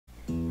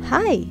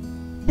Hi!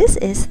 This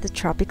is the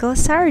Tropical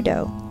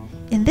Sourdough.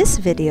 In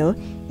this video,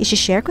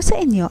 isi-share ko sa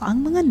inyo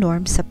ang mga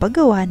norms sa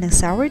paggawa ng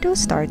sourdough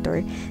starter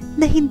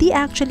na hindi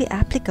actually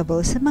applicable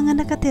sa mga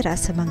nakatira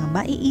sa mga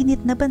maiinit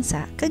na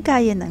bansa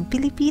kagaya ng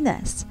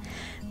Pilipinas.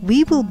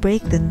 We will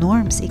break the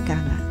norms, ika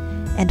nga,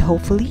 and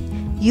hopefully,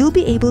 you'll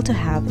be able to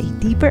have a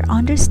deeper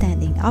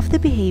understanding of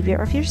the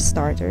behavior of your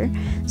starter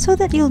so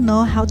that you'll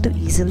know how to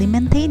easily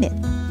maintain it.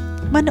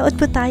 Manood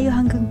po tayo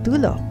hanggang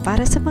dulo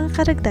para sa mga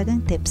karagdagang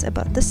tips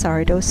about the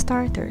sourdough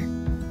starter.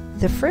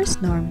 The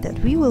first norm that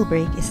we will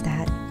break is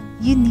that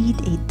you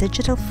need a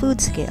digital food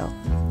scale.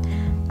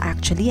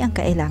 Actually, ang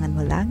kailangan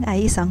mo lang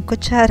ay isang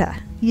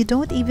kutsara. You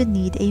don't even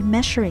need a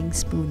measuring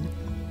spoon.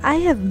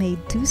 I have made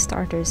 2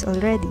 starters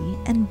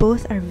already and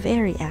both are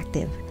very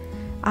active.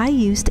 I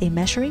used a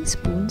measuring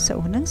spoon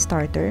sa unang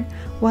starter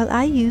while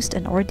I used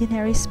an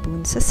ordinary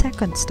spoon sa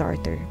second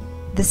starter.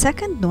 The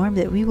second norm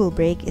that we will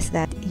break is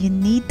that you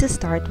need to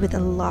start with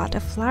a lot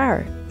of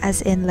flour, as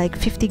in like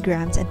 50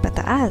 grams and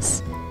pataas.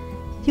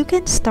 You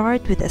can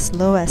start with as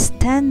low as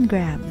 10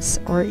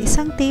 grams or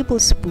isang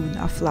tablespoon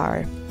of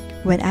flour.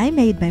 When I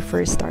made my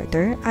first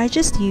starter, I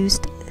just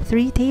used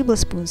 3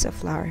 tablespoons of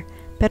flour.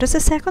 Pero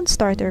sa second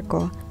starter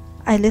ko,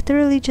 I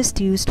literally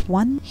just used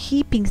 1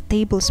 heaping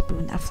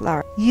tablespoon of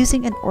flour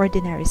using an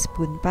ordinary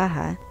spoon pa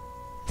ha.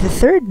 The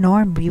third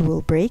norm we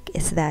will break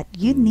is that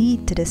you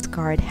need to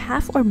discard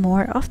half or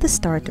more of the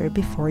starter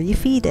before you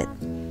feed it.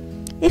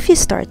 If you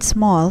start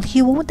small,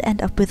 you won't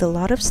end up with a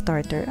lot of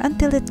starter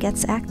until it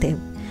gets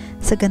active.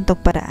 Sa gantong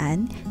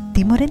paraan,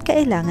 di mo rin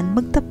kailangan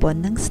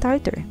magtapon ng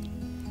starter.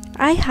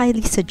 I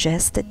highly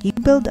suggest that you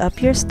build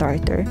up your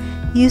starter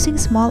using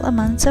small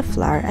amounts of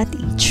flour at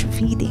each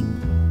feeding.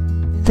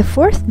 The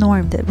fourth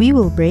norm that we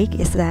will break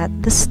is that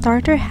the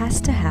starter has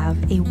to have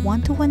a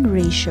 1-to-1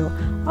 ratio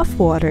of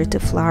water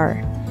to flour.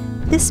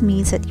 This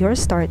means that your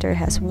starter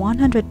has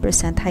 100%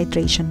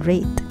 hydration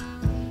rate.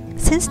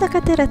 Since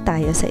nakatira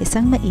tayo sa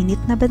isang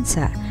mainit na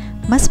bansa,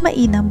 mas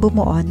mainam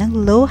bumuo ng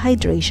low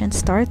hydration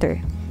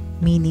starter,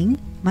 meaning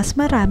mas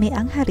marami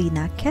ang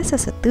harina kesa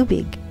sa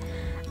tubig.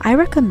 I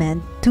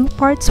recommend 2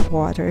 parts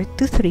water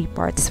to 3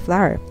 parts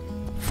flour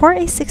for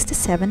a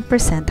 6-7%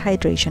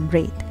 hydration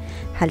rate.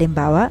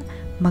 Halimbawa,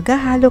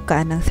 maghahalo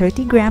ka ng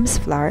 30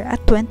 grams flour at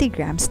 20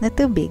 grams na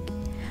tubig.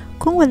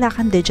 Kung wala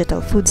kang digital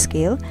food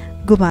scale,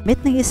 gumamit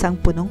ng isang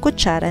punong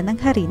kutsara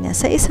ng harina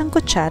sa isang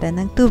kutsara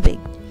ng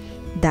tubig.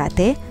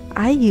 Dati,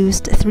 I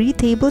used 3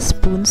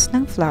 tablespoons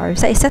ng flour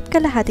sa 1.5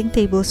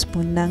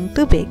 tablespoon ng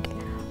tubig.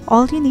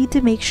 All you need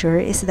to make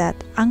sure is that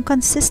ang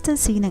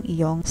consistency ng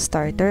iyong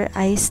starter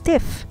ay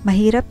stiff.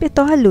 Mahirap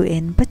ito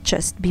haluin but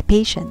just be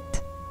patient.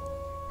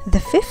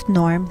 The fifth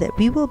norm that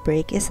we will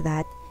break is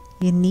that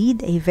you need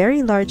a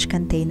very large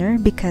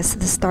container because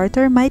the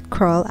starter might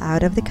crawl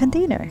out of the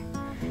container.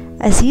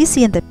 As you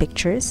see in the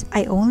pictures,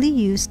 I only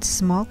used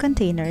small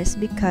containers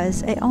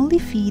because I only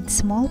feed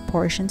small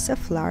portions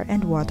of flour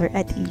and water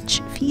at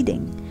each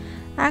feeding.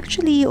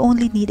 Actually, you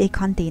only need a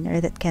container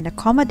that can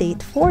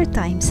accommodate 4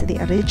 times the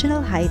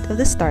original height of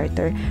the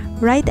starter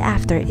right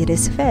after it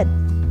is fed.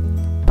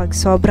 Pag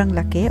sobrang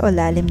laki o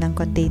lalim ng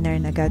container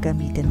na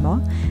gagamitin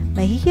mo,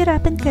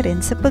 mahihirapan ka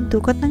rin sa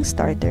pagdukot ng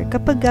starter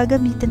kapag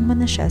gagamitin mo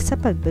na siya sa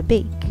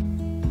pagbe-bake.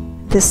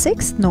 The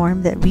sixth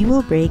norm that we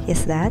will break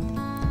is that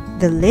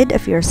the lid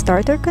of your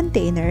starter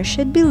container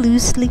should be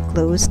loosely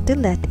closed to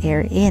let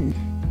air in.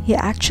 You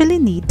actually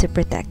need to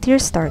protect your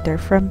starter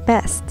from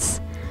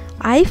pests.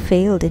 I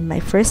failed in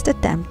my first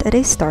attempt at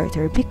a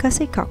starter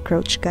because a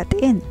cockroach got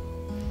in.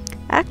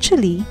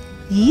 Actually,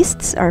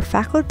 yeasts are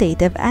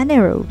facultative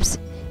anaerobes.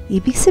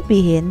 Ibig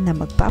sabihin na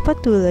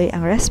magpapatuloy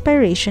ang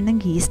respiration ng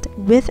yeast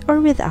with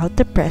or without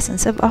the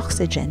presence of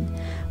oxygen.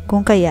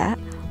 Kung kaya,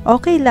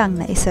 okay lang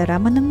na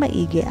isara mo ng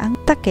maigi ang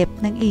takip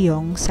ng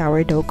iyong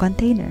sourdough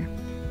container.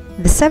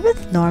 The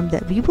seventh norm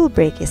that we will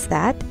break is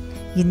that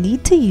you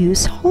need to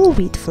use whole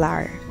wheat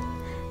flour.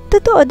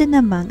 Totoo din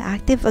namang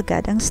active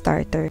agad ang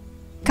starter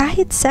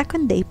kahit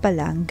second day pa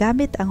lang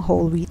gamit ang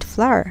whole wheat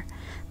flour.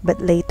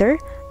 But later,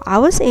 I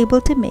was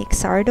able to make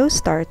sourdough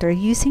starter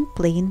using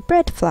plain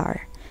bread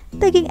flour.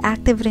 Naging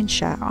active rin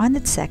siya on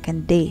its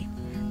second day.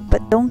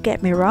 But don't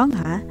get me wrong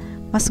ha,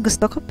 mas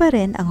gusto ko pa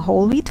rin ang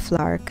whole wheat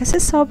flour kasi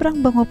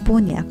sobrang bango po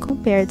niya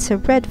compared sa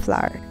bread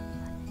flour.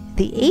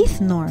 The eighth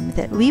norm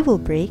that we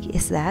will break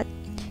is that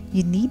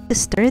you need to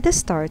stir the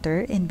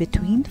starter in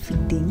between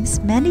feedings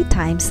many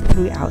times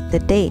throughout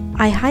the day.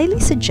 I highly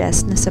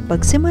suggest na sa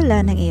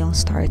pagsimula ng iyong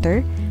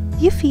starter,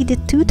 you feed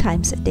it 2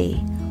 times a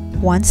day,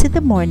 once in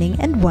the morning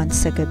and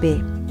once sa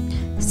gabi.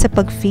 Sa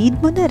pag-feed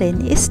mo na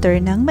rin,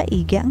 i-stir ng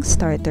maigi ang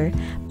starter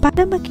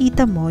para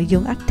makita mo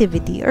yung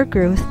activity or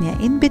growth niya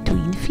in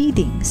between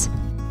feedings.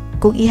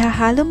 Kung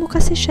ihahalo mo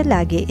kasi siya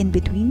lagi in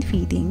between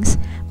feedings,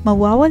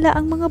 mawawala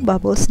ang mga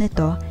bubbles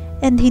nito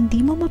and hindi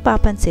mo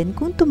mapapansin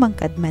kung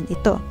tumangkad man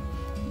ito.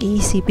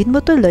 Iisipin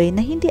mo tuloy na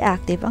hindi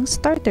active ang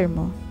starter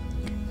mo.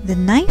 The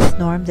ninth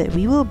norm that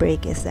we will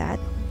break is that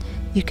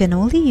you can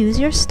only use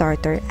your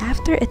starter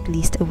after at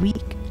least a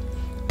week.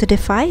 To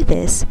defy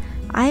this,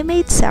 I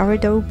made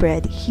sourdough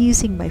bread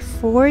using my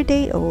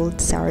 4-day-old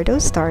sourdough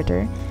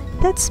starter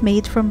that's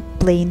made from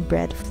plain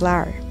bread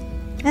flour.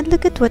 And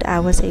look at what I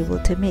was able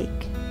to make.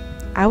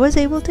 I was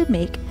able to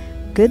make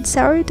good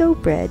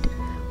sourdough bread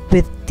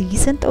with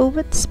decent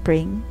oven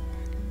spring,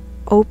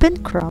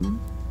 open crumb,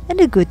 and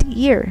a good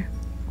ear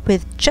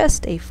with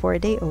just a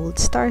 4-day-old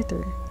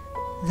starter.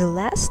 The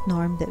last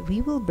norm that we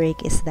will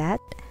break is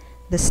that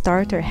the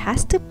starter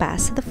has to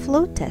pass the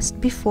flow test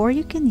before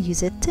you can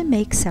use it to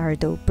make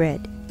sourdough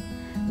bread.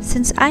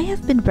 Since I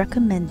have been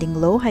recommending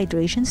low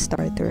hydration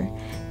starter,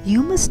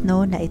 you must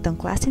know na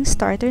itong klaseng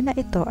starter na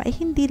ito ay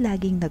hindi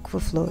laging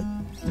nagfo-float.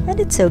 And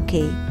it's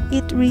okay,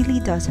 it really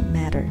doesn't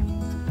matter.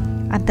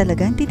 Ang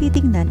talagang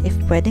tititingnan if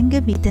pwedeng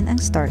gamitin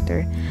ang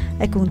starter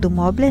ay kung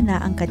dumoble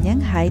na ang kanyang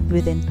height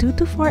within 2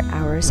 to 4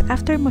 hours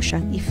after mo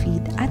siyang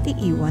i-feed at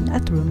iiwan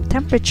at room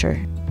temperature.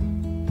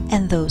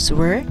 And those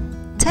were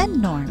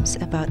 10 norms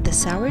about the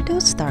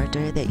sourdough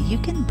starter that you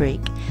can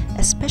break,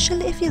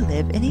 especially if you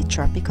live in a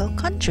tropical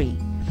country.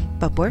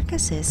 Pabor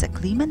kasi sa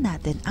klima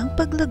natin ang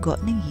paglago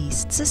ng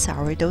yeast sa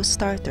sourdough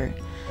starter.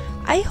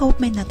 I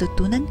hope may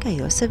natutunan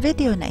kayo sa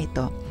video na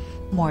ito.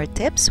 More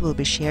tips will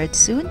be shared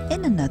soon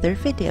in another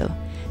video.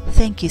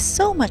 Thank you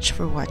so much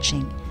for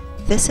watching.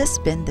 This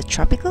has been the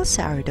Tropical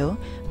Sourdough,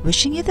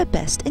 wishing you the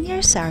best in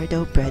your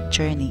sourdough bread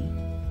journey.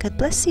 God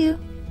bless you!